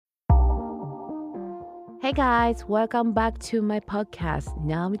Hey guys, welcome back to my podcast,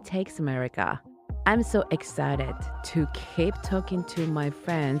 Naomi Takes America. I'm so excited to keep talking to my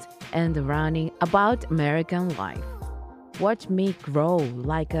friends and learning about American life. Watch me grow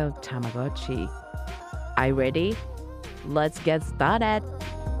like a Tamagotchi. Are you ready? Let's get started.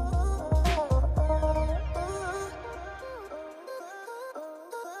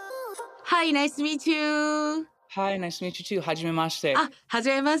 Hi, nice to meet you. Hi, nice to meet you too. Hajimemashite.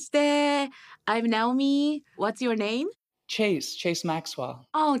 Hajimemashite. I'm Naomi. What's your name? Chase Maxwell.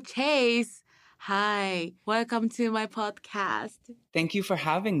 Oh, Chase. Hi. Welcome to my podcast. Thank you for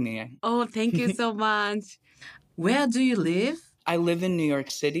having me. Oh, thank you so much. Where do you live? I live in New York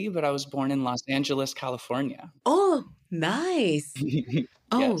City, but I was born in Los Angeles, California. Oh, nice.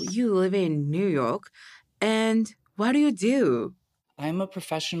 Oh, Yes. you live in New York. And what do you do? I'm a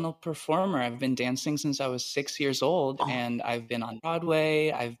professional performer. I've been dancing since I was 6 years old, and I've been on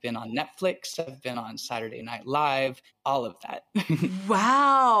Broadway, I've been on Netflix, I've been on Saturday Night Live, all of that.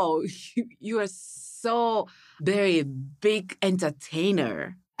 Wow. You are so very big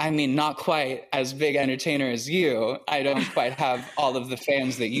entertainer. I mean, not quite as big entertainer as you. I don't quite have all of the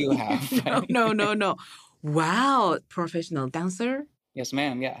fans that you have. No. Wow. Professional dancer? Yes,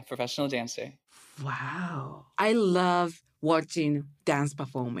 ma'am. Yeah, professional dancer. Wow. I love watching dance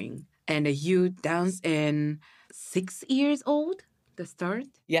performing. And you dance in 6 years old, the start?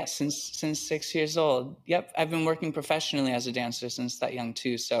 Yes, since 6 years old. Yep, I've been working professionally as a dancer since that young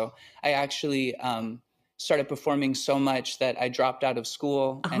too. So I actually started performing so much that I dropped out of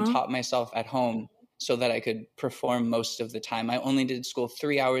school and taught myself at home so that I could perform most of the time. I only did school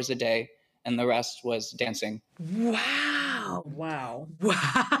 3 hours a day, and the rest was dancing. Wow. Wow.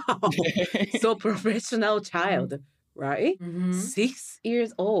 So professional child, right? 6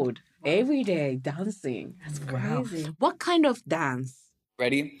 years old, every day dancing. That's crazy. What kind of dance?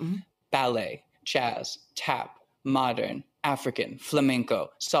 Ready? Ballet, jazz, tap, modern, African, flamenco,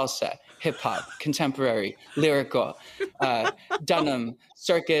 salsa, hip hop, contemporary, lyrical, Dunham,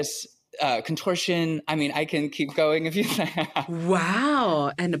 circus, contortion. I mean, I can keep going if you think.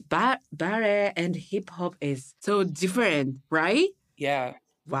 Wow. And ballet and hip hop is so different, right? Yeah.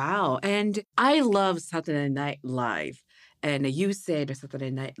 Wow. And I love Saturday Night Live. And you said Saturday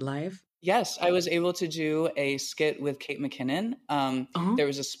Night Live. Yes, I was able to do a skit with Kate McKinnon. There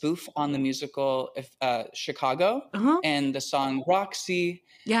was a spoof on the musical Chicago and the song Roxy.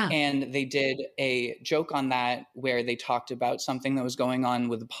 Yeah. And they did a joke on that where they talked about something that was going on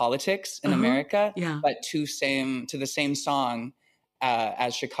with politics in America, but to the same song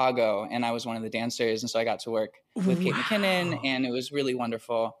as Chicago. And I was one of the dancers. And so I got to work with Kate McKinnon, and it was really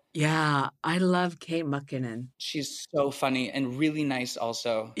wonderful. Yeah, I love Kate McKinnon. She's so funny and really nice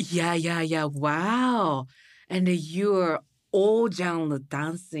also. Yeah. Wow. And you're all genre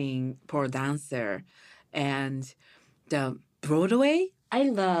dancing for dancer. And the Broadway, I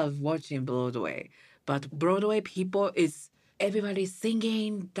love watching Broadway. But Broadway people is everybody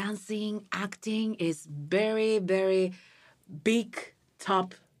singing, dancing, acting is very, very big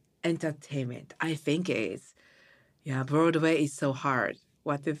top entertainment. I think it is. Yeah, Broadway is so hard.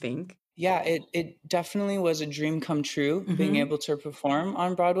 What do you think? Yeah, it definitely was a dream come true, being able to perform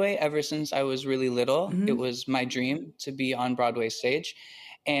on Broadway ever since I was really little. It was my dream to be on Broadway stage.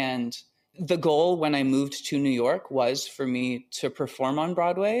 And the goal when I moved to New York was for me to perform on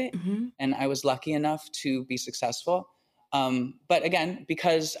Broadway. And I was lucky enough to be successful. But again,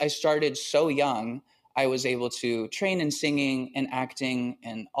 because I started so young, I was able to train in singing and acting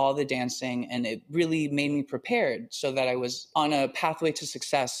and all the dancing, and it really made me prepared so that I was on a pathway to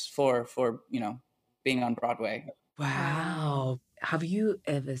success for being on Broadway. Wow. Have you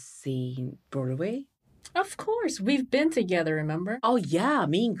ever seen Broadway? Of course. We've been together, remember? Oh, yeah,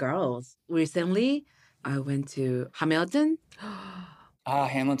 Mean Girls. Recently, I went to Hamilton.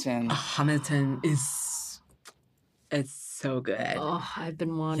 Hamilton. Hamilton it's so good. Oh, I've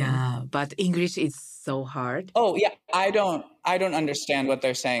been wanting. Yeah, but English is so hard. Oh yeah, I don't understand what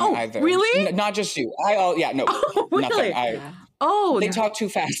they're saying either. Really? Not just you. Nothing. They talk too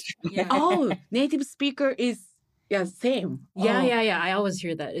fast. Yeah. Native speaker is same. Yeah. I always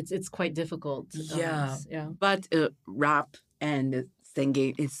hear that. It's quite difficult. Yeah. Yeah. But rap and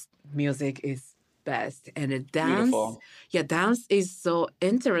singing music is best, and dance. Beautiful. Yeah, dance is so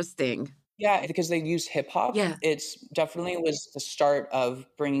interesting. Yeah, because they use hip hop. Yeah. It's definitely was the start of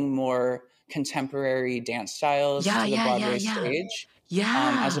bringing more contemporary dance styles to the Broadway stage.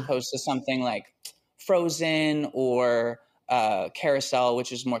 Yeah. As opposed to something like Frozen or Carousel,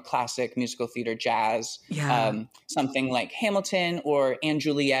 which is more classic musical theater jazz. Yeah. Something like Hamilton or &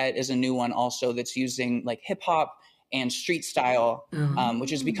 Juliet is a new one also that's using like hip hop and street style,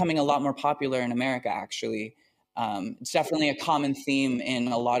 which is becoming a lot more popular in America, actually. It's definitely a common theme in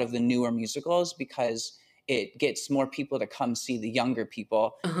a lot of the newer musicals because it gets more people to come see the younger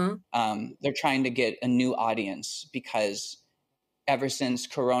people. They're trying to get a new audience because ever since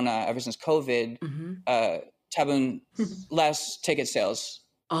COVID, Tabun less ticket sales.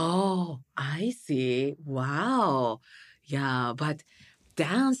 Oh, I see. Wow. Yeah, but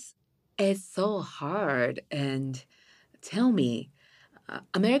dance is so hard. And tell me,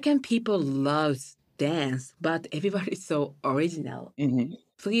 American people love dance, but everybody's so original.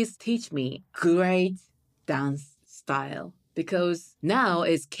 Please teach me great dance style because now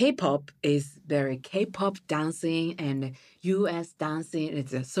it's K-pop is very K-pop dancing and US dancing.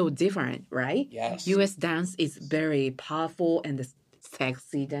 It's so different, right? Yes. US dance is very powerful and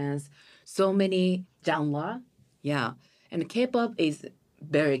sexy dance. So many genre. Yeah. And K-pop is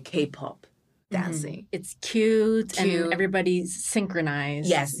very K-pop dancing. It's cute, Cute. and everybody's synchronized.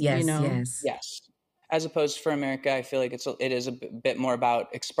 Yes. Yes. As opposed for America, I feel like it is a bit more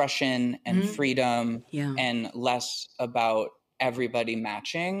about expression and freedom and less about everybody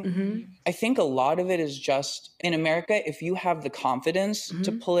matching. I think a lot of it is just in America, if you have the confidence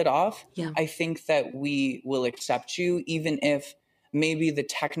to pull it off, I think that we will accept you, even if maybe the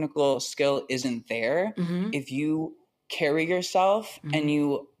technical skill isn't there. If you carry yourself and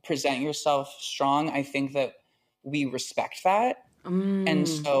you present yourself strong, I think that we respect that. And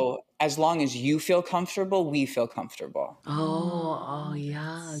so as long as you feel comfortable, we feel comfortable. Oh,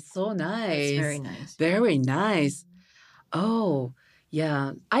 yeah. So nice. That's very nice. Very nice. Oh,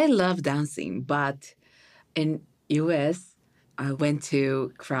 yeah. I love dancing, but in US, I went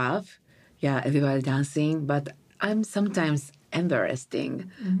to club. Yeah, everybody dancing, but I'm sometimes embarrassing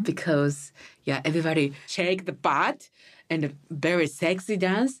because everybody shake the butt and a very sexy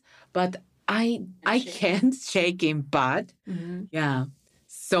dance, but I can't shake in butt. Yeah,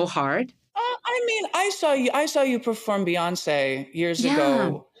 so hard. I mean, I saw you perform Beyonce years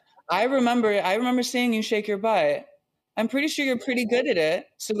ago. I remember seeing you shake your butt. I'm pretty sure you're pretty good at it.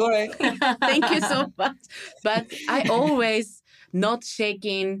 Sugoi. Thank you so much. But I always not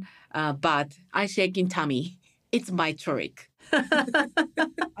shaking butt. I shaking tummy. It's my trick.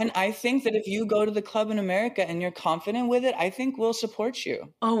 And I think that if you go to the club in America and you're confident with it, I think we'll support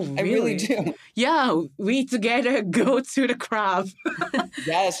you. Oh, really? I really do. Yeah, we together go to the club.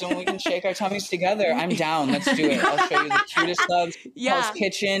 Yes, and we can shake our tummies together. I'm down. Let's do it. I'll show you the cutest clubs, Hell's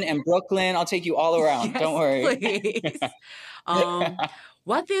Kitchen and Brooklyn. I'll take you all around. Don't worry. Please.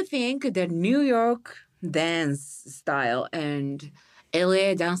 What do you think the New York dance style and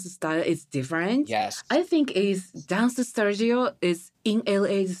LA dance style is different? Yes. I think is dance studio is in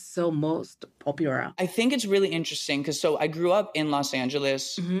LA is so most popular. I think it's really interesting because I grew up in Los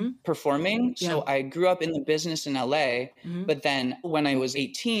Angeles performing. So I grew up in the business in LA, but then when I was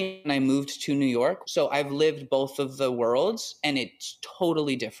 18, I moved to New York. So I've lived both of the worlds and it's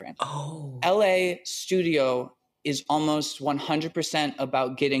totally different. Oh. LA studio is almost 100%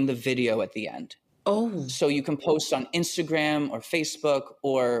 about getting the video at the end. Oh. So you can post on Instagram or Facebook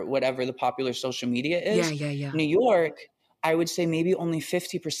or whatever the popular social media is. Yeah. New York, I would say maybe only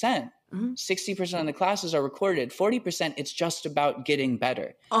 50%. 60% of the classes are recorded. 40%, it's just about getting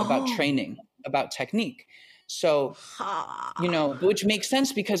better, about training, about technique. So, which makes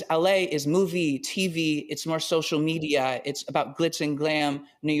sense because LA is movie, TV, it's more social media, it's about glitz and glam.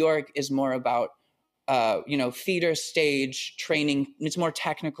 New York is more about theater, stage, training. It's more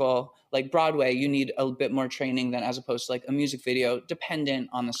technical. Like Broadway, you need a bit more training than as opposed to like a music video, dependent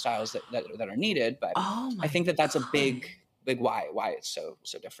on the styles that are needed. But I think that's a big why it's so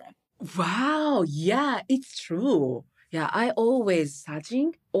different. Wow. Yeah, it's true. Yeah, I always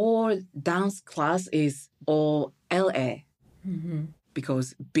searching all dance class is all LA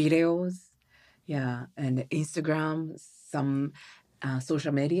because videos, and Instagram, some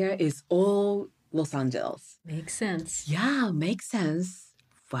social media is all Los Angeles. Makes sense. Yeah, makes sense.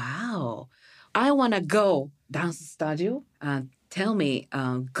 Wow. I want to go dance studio. Tell me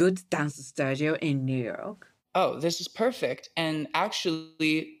good dance studio in New York. Oh, this is perfect. And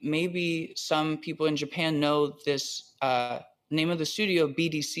actually, maybe some people in Japan know this name of the studio,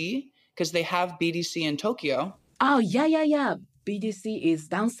 BDC, because they have BDC in Tokyo. Oh, yeah. BDC is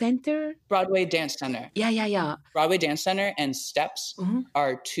Dance Center? Broadway Dance Center. Yeah. Broadway Dance Center and Steps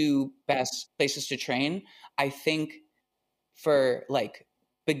are two best places to train. I think for like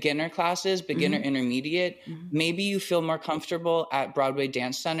beginner classes, beginner intermediate, maybe you feel more comfortable at Broadway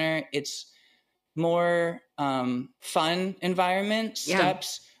Dance Center. It's more fun environment.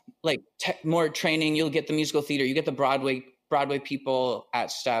 Steps, like more training. You'll get the musical theater. You get the Broadway Broadway people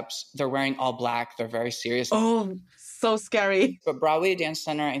at Steps, they're wearing all black. They're very serious. Oh, so scary. But Broadway Dance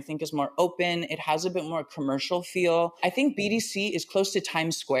Center, I think, is more open. It has a bit more commercial feel. I think BDC is close to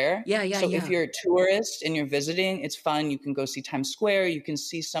Times Square. Yeah. So if you're a tourist and you're visiting, it's fun. You can go see Times Square. You can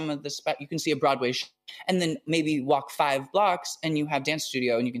see some of the you can see a Broadway show, and then maybe walk 5 blocks and you have dance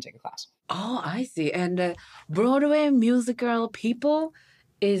studio and you can take a class. Oh, I see. And Broadway musical people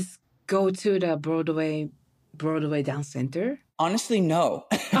is go to the Broadway Dance Center? Honestly, no.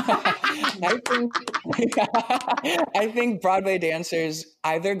 I think Broadway dancers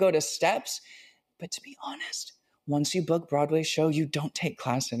either go to Steps, but to be honest, once you book Broadway show, you don't take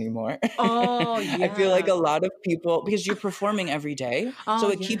class anymore. Oh, yeah. I feel like a lot of people, because you're performing every day, so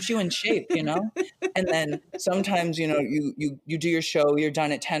it keeps you in shape, you know? And then sometimes, you know, you do your show, you're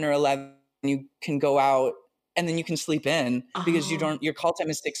done at 10 or 11, you can go out and then you can sleep in because your call time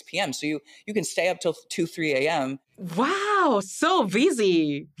is 6 p.m. So you can stay up till 2, 3 a.m. Wow, so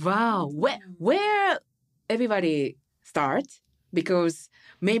busy. Wow. Where everybody start? Because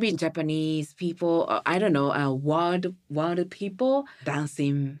maybe Japanese people, I don't know, world people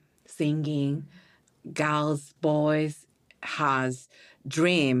dancing, singing, girls, boys has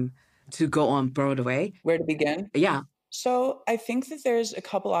dream to go on Broadway. Where to begin? Yeah. So I think that there's a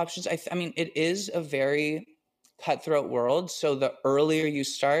couple options. I mean, it is a very cutthroat world. So the earlier you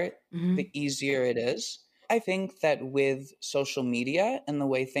start, the easier it is. I think that with social media and the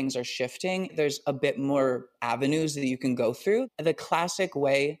way things are shifting, there's a bit more avenues that you can go through. The classic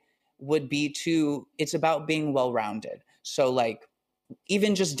way would be it's about being well-rounded. So like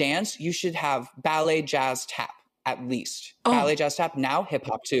even just dance, you should have ballet, jazz, tap at least. Ballet, jazz, tap, now hip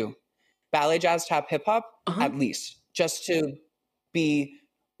hop too. Ballet, jazz, tap, hip hop at least, just to be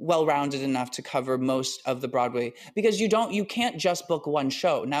well-rounded enough to cover most of the Broadway, because you can't just book one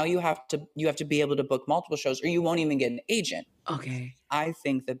show. Now you have to be able to book multiple shows or you won't even get an agent. Okay. I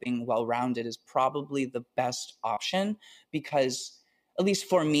think that being well-rounded is probably the best option because, at least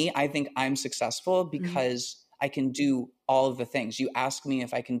for me, I think I'm successful because I can do all of the things. You ask me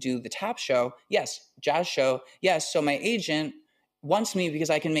if I can do the tap show. Yes. Jazz show. Yes. So my agent wants me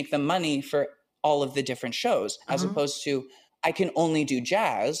because I can make them money for all of the different shows, as opposed to I can only do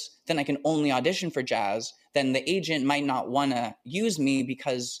jazz, then I can only audition for jazz, then the agent might not want to use me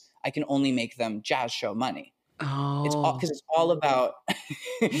because I can only make them jazz show money. Oh. Because it's all about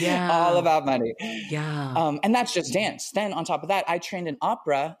Yeah. all about money. Yeah. And that's just dance. Then on top of that, I trained in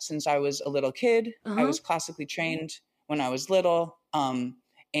opera since I was a little kid. I was classically trained when I was little.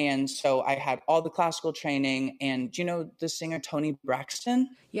 And so I had all the classical training. And do you know the singer Toni Braxton?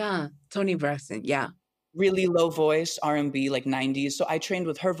 Yeah. Toni Braxton. Yeah. Really low voice, R&B, like 90s. So I trained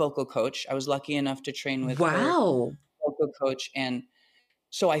with her vocal coach. I was lucky enough to train with her vocal coach. And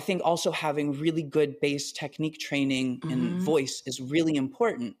so I think also having really good bass technique training and voice is really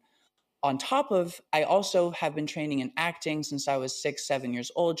important. On top of, I also have been training in acting since I was 6, 7 years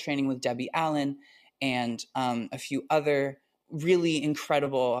old, training with Debbie Allen and a few other really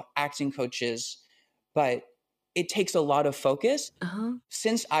incredible acting coaches. But it takes a lot of focus.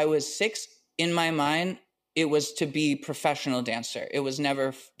 Since I was 6, in my mind, it was to be professional dancer. It was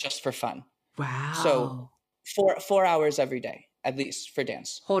never just for fun. Wow. So 4 hours every day, at least for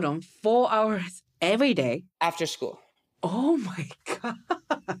dance. Hold on. 4 hours every day? After school. Oh my God.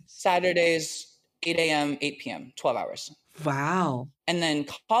 Saturdays, 8 a.m., 8 p.m., 12 hours. Wow. And then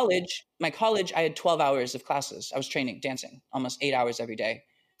my college, I had 12 hours of classes. I was training, dancing, almost 8 hours every day.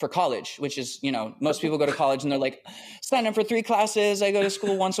 For college, which is, you know, most people go to college and they're like, sign up for 3 classes. I go to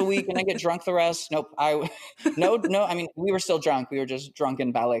school once a week and I get drunk the rest. Nope. No. I mean, we were still drunk. We were just drunk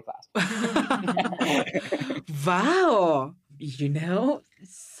in ballet class. Wow. You know,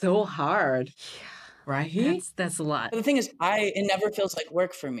 so hard. Right? That's a lot. But the thing is, it never feels like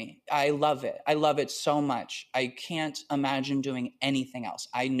work for me. I love it. I love it so much. I can't imagine doing anything else.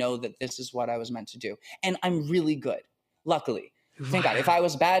 I know that this is what I was meant to do. And I'm really good, luckily. Thank God. If I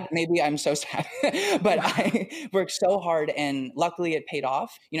was bad, maybe I'm so sad. But I worked so hard and luckily it paid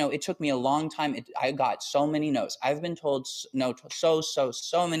off. You know, it took me a long time. I got so many no's. I've been told no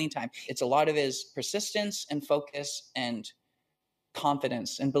so many times. A lot of it is persistence and focus and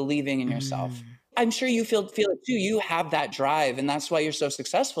confidence and believing in yourself. I'm sure you feel it too. You have that drive and that's why you're so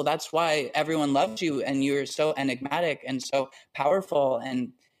successful. That's why everyone loves you and you're so enigmatic and so powerful,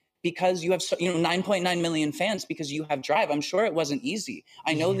 and because you have 9.9 million fans because you have drive. I'm sure it wasn't easy.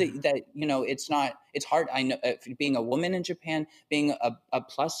 I know that you know it's hard. I know being a woman in Japan, being a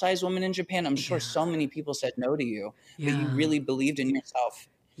plus size woman in Japan, I'm sure so many people said no to you, but you really believed in yourself.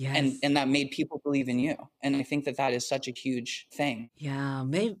 Yes. And that made people believe in you. And I think that is such a huge thing. Yeah,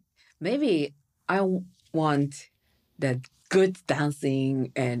 maybe I want that good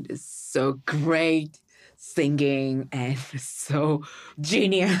dancing and so great singing and so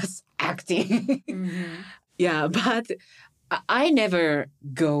genius acting. Yeah, but I never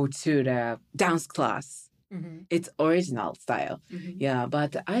go to the dance class. It's original style. Yeah,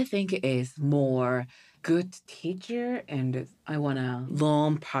 but I think it's more good teacher and I want to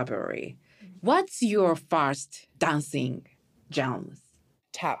learn properly. What's your first dancing genres?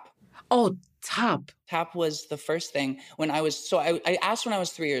 Tap. Oh, tap. Tap was the first thing when I asked when I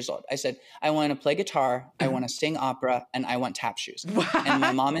was 3 years old. I said, I want to play guitar, I want to sing opera, and I want tap shoes. And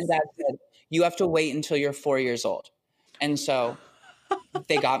my mom and dad said, you have to wait until you're 4 years old. And so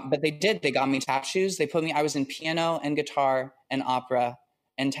they got me tap shoes. I was in piano and guitar and opera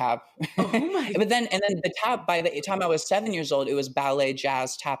and tap. Oh my. And then the tap, by the time I was 7 years old, it was ballet,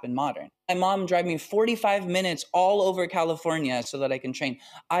 jazz, tap, and modern. My mom drive me 45 minutes all over California so that I can train.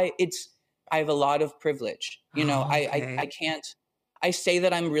 I have a lot of privilege. You know, Okay. I can't, I say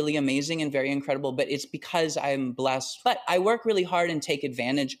that I'm really amazing and very incredible, but it's because I'm blessed. But I work really hard and take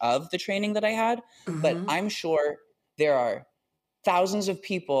advantage of the training that I had. But I'm sure there are thousands of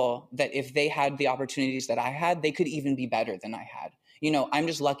people that if they had the opportunities that I had, they could even be better than I had. You know, I'm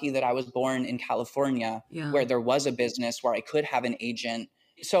just lucky that I was born in California where there was a business where I could have an agent.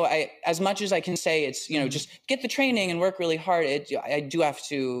 So as much as I can say it's, you know, just get the training and work really hard, I do have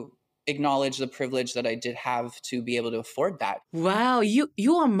to acknowledge the privilege that I did have to be able to afford that. Wow,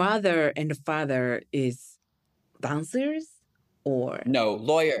 your mother and father is dancers or No,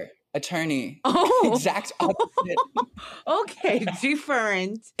 lawyer, attorney, oh exact opposite. okay,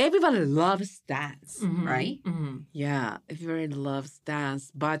 different. Everybody loves dance, right? Yeah, everybody loves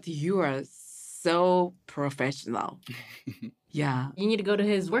dance, but you are so professional. Yeah. You need to go to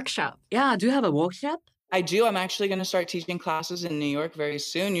his workshop. Yeah, do you have a workshop? I do. I'm actually going to start teaching classes in New York very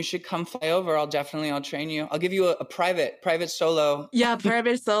soon. You should come fly over. I'll train you. I'll give you a private solo. Yeah,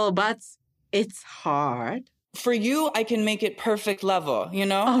 private solo, but it's hard. For you, I can make it perfect level, you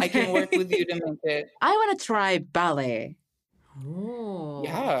know? Okay. I can work with you to make it. I want to try ballet. Oh.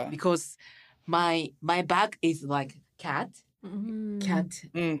 Yeah. Because my back is like cat. Cat.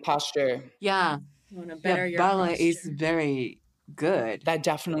 Posture. Yeah. You want to better your ballet is posture. very good. That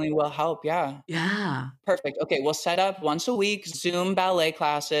definitely will help. Yeah. Yeah. Perfect. Okay. We'll set up once a week Zoom ballet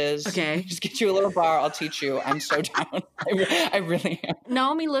classes. Okay. Just get you a little bar. I'll teach you. I'm so down. I really am.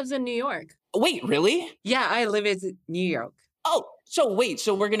 Naomi lives in New York. Wait, really? Yeah, I live in New York. Oh, so wait.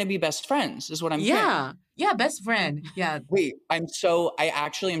 So we're going to be best friends is what I'm saying. Yeah. Yeah, best friend. Yeah. Wait, I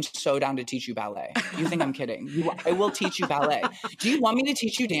actually am so down to teach you ballet. You think I'm kidding? I will teach you ballet. Do you want me to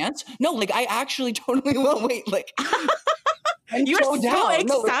teach you dance? No, like I actually totally will. Wait, like You're so down.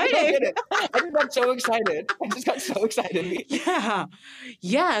 No, excited. I get it. I just got so excited. I just got so excited. Yeah.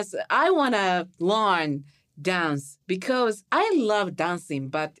 Yes, I want to learn dance because I love dancing,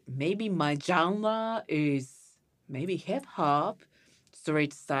 but maybe my genre is maybe hip hop,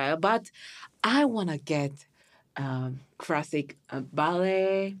 street style, but I want to get classic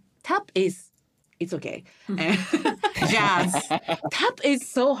ballet. Tap is, it's okay. And jazz. Tap is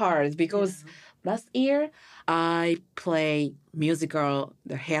so hard because last year I play musical,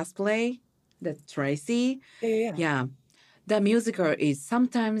 the Hairspray, the Tracy. Yeah. Yeah. The musical is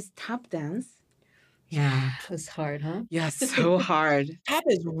sometimes tap dance. Yeah. It's hard, huh? Yeah, so hard. Tap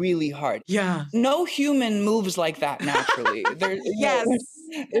is really hard. Yeah. No human moves like that naturally. Yes.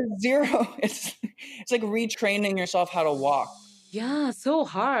 There's zero. It's like retraining yourself how to walk. Yeah, so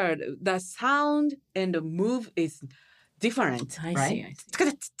hard. The sound and the move is different, I right?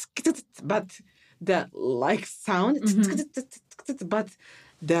 see. But the like sound, but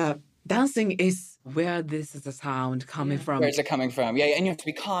the dancing is where this is the sound coming from. Where's it coming from? Yeah, and you have to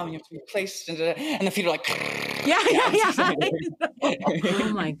be calm. And you have to be placed, and the feet are like. Yeah. Oh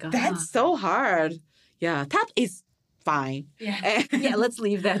my God. That's so hard. Yeah, tap is fine. Yeah. Yeah, let's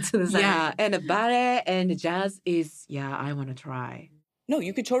leave that to the side. Yeah, and the ballet and the jazz is, I want to try. No,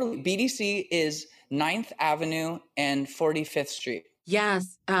 you could totally. BDC is 9th Avenue and 45th Street.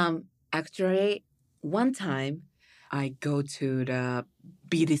 Yes, actually, one time I go to the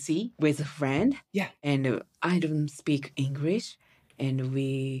BDC with a friend. Yeah. And I don't speak English. And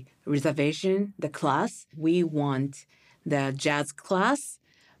we reservation the class. We want the jazz class,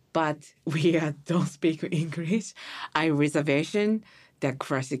 but we don't speak English. I reservation the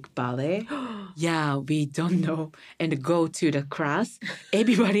classic ballet. Yeah, we don't know. And go to the class.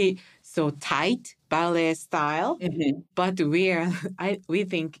 Everybody so tight ballet style. But we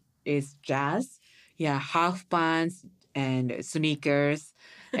think it's jazz. Yeah, half pants and sneakers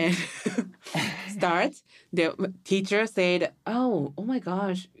and start. The teacher said, oh my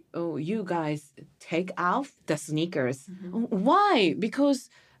gosh, oh, you guys take off the sneakers. Why? Because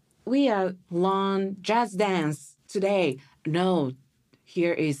we are learn jazz dance today. No,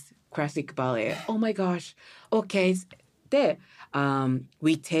 here is classic ballet. Oh my gosh. Okay. There.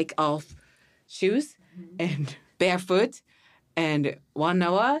 We take off shoes and barefoot and 1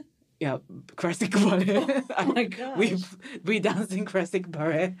 hour. Yeah, classic ballet. Oh my gosh. We dancing classic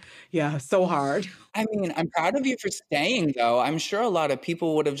ballet. Yeah, so hard. I mean, I'm proud of you for staying though. I'm sure a lot of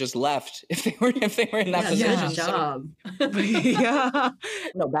people would have just left if they were in that position. Good job. Yeah.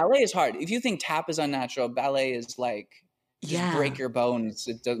 No, ballet is hard. If you think tap is unnatural, ballet is like just break your bones.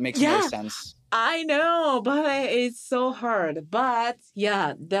 Makes no sense. I know, ballet is so hard. But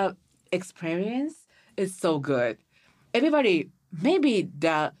yeah, the experience is so good. Everybody, maybe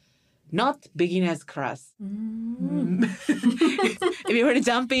the not beginners class. Everybody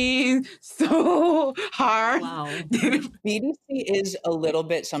jumping so hard. Wow. BDC is a little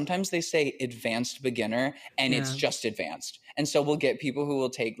bit, sometimes they say advanced beginner and it's just advanced. And so we'll get people who will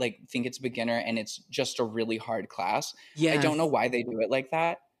think it's beginner and it's just a really hard class. Yes. I don't know why they do it like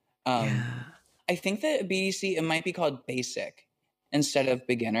that. I think that BDC, it might be called basic instead of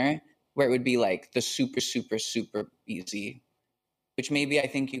beginner, where it would be like the super, super, super easy, which maybe I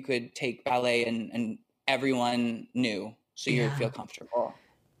think you could take ballet and everyone knew, so you'd feel comfortable.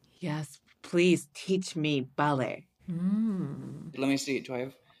 Yes, please teach me ballet. Let me see. Do I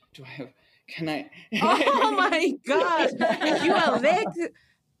have, can I? Oh my gosh. You are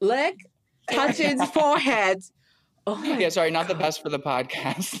leg touching forehead. Oh my Yeah, sorry, not the best for the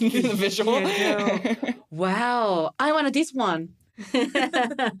podcast. The visual. Yeah, no. Wow. I want this one.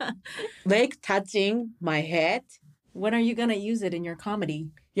 Leg touching my head. When are you going to use it in your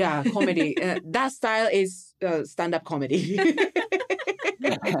comedy? Yeah, comedy. That style is stand-up comedy.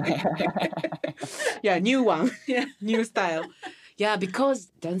 Yeah, new one. Yeah. New style. Yeah, because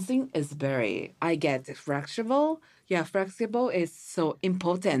dancing is I get flexible. Yeah, flexible is so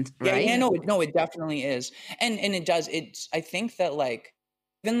important, right? Yeah, no, it definitely is. And it does. I think that like,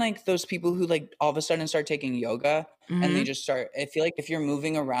 even like those people who like all of a sudden start taking yoga and they just start, I feel like if you're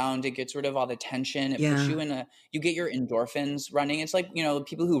moving around, it gets rid of all the tension. It puts you you get your endorphins running. It's like,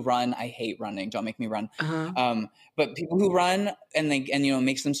 people who run, I hate running. Don't make me run. But people who run and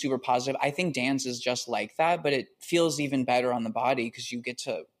makes them super positive. I think dance is just like that, but it feels even better on the body because you get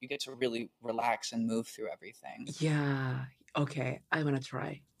to really relax and move through everything. Yeah. Okay. I want to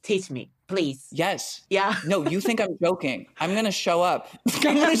try. Teach me, please. Yes. Yeah. No, you think I'm joking. I'm going to show up.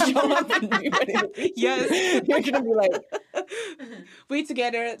 I'm going to show up and be ready to teach you. Yes. You're going to be like, we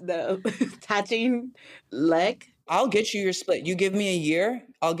together, the touching leg. I'll get you your split. You give me a year,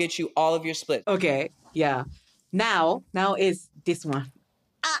 I'll get you all of your split. Okay. Yeah. Now is this one.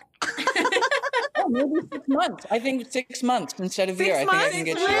 Oh, maybe 6 months. I think 6 months instead of a year. I think I can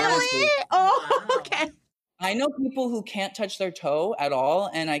get you honestly. Oh, okay. I know people who can't touch their toe at all,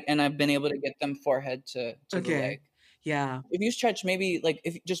 and I've been able to get them forehead to the leg. Yeah. If you stretch maybe like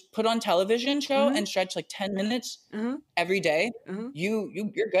if you just put on television show and stretch like 10 minutes every day, you're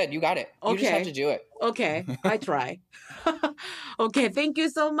good. You got it. You just have to do it. Okay. I try. Okay. Thank you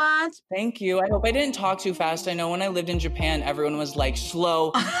so much. Thank you. I hope I didn't talk too fast. I know when I lived in Japan, everyone was like,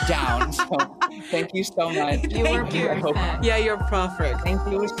 slow down. So thank you so much. You were perfect. Yeah, you're perfect. Thank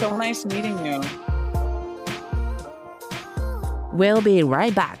you. It was so nice meeting you. We'll be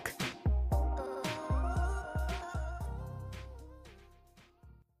right back.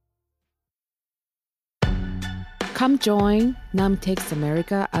 Come join Nam Takes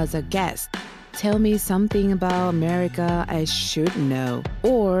America as a guest. Tell me something about America I should know,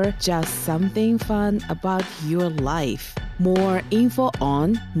 or just something fun about your life. More info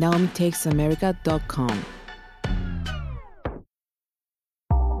on namtakesamerica.com.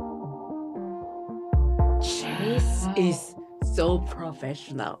 Chase is so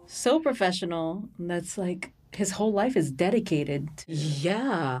professional. So professional. That's like his whole life is dedicated to.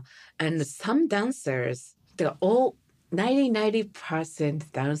 Yeah, and some dancers, the all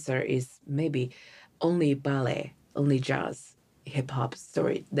 90% dancer is maybe only ballet, only jazz, hip hop,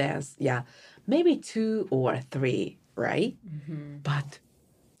 story dance. Yeah, maybe 2 or 3, right? But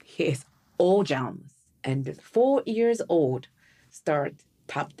he is all genres, and 4 years old start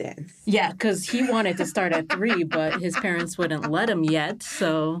tap dance. Yeah, because he wanted to start at 3, but his parents wouldn't let him yet.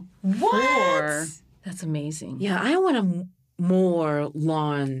 So 4. That's amazing. Yeah, I want to more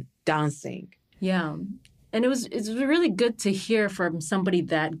learn dancing. Yeah. And it's really good to hear from somebody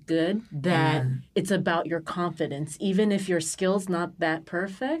that good that it's about your confidence. Even if your skill's not that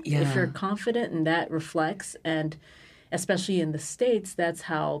perfect, if you're confident and that reflects and especially in the States, that's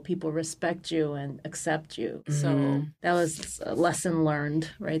how people respect you and accept you. So that was a lesson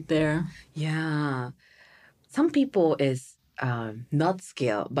learned right there. Yeah. Some people is not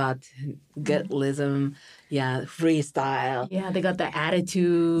skill, but good rhythm. Yeah, freestyle. Yeah, they got the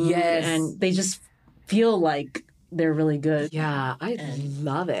attitude. Yes. And they just feel like they're really good. Yeah, I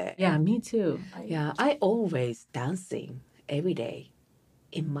love it. Yeah, me too. Yeah, I always dancing every day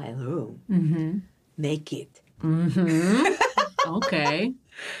in my room, naked. Okay.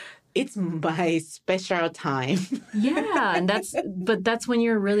 It's my special time. Yeah, and that's when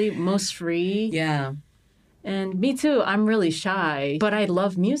you're really most free. Yeah, And me too. I'm really shy, but I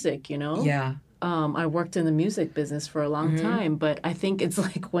love music, you know? yeah, I worked in the music business for a long time, but I think it's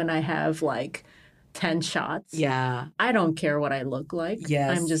like when I have like 10 shots, yeah. I don't care what I look like.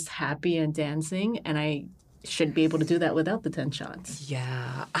 Yes. I'm just happy and dancing, and I should be able to do that without the 10 shots.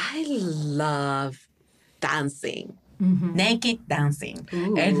 Yeah, I love dancing, naked dancing,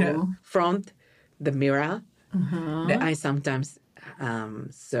 and front the mirror. That I sometimes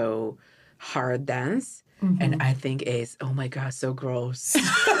so hard dance, and I think it's oh my god, so gross.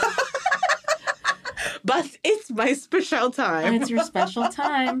 But it's my special time. It's your special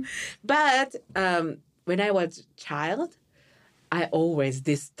time. But when I was child, I always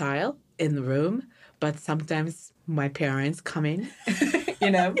this style in the room. But sometimes my parents come in,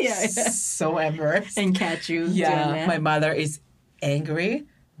 so embarrassed. And catch you. doing Yeah, that. my mother is angry.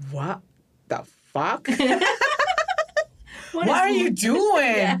 What the fuck? What are you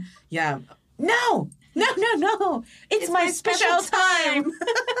doing? Yeah. No. It's my special time.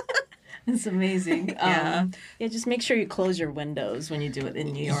 It's amazing. Yeah. Yeah, just make sure you close your windows when you do it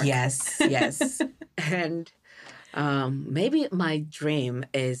in New York. Yes. And maybe my dream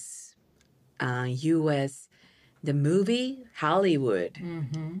is U.S., the movie Hollywood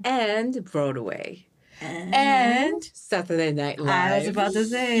and Broadway. And Saturday Night Live. I was about to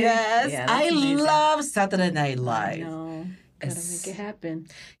say. Yes, Yeah, that's I amazing. love Saturday Night Live. No, gotta make it happen.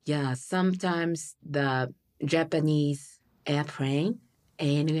 Yeah, sometimes the Japanese airplane,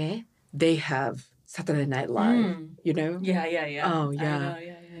 anyway, they have Saturday Night Live, you know? Yeah. Oh, I yeah. know,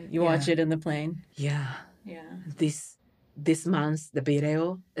 yeah. You watch it in the plane. Yeah. Yeah. This month, the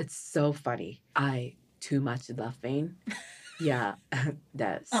video, it's so funny. I too much laughing. Yeah.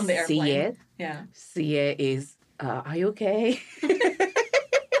 That On the see airplane. it. Yeah. See it is, are you okay?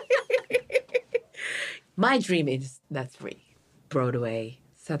 My dream is the three. Broadway,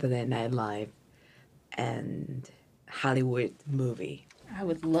 Saturday Night Live, and Hollywood movie. I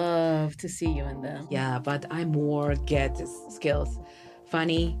would love to see you in them. Yeah, but I more get skills.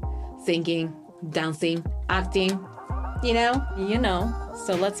 Funny, singing, dancing, acting, you know? You know.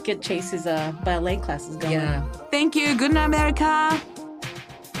 So let's get Chase's ballet classes going. Yeah. Thank you. Good night, America.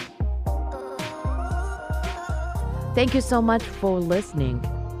 Thank you so much for listening.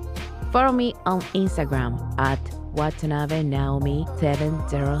 Follow me on Instagram at Watanabe Naomi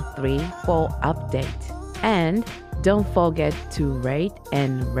 703 for update. And don't forget to rate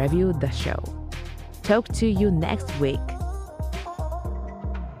and review the show. Talk to you next week.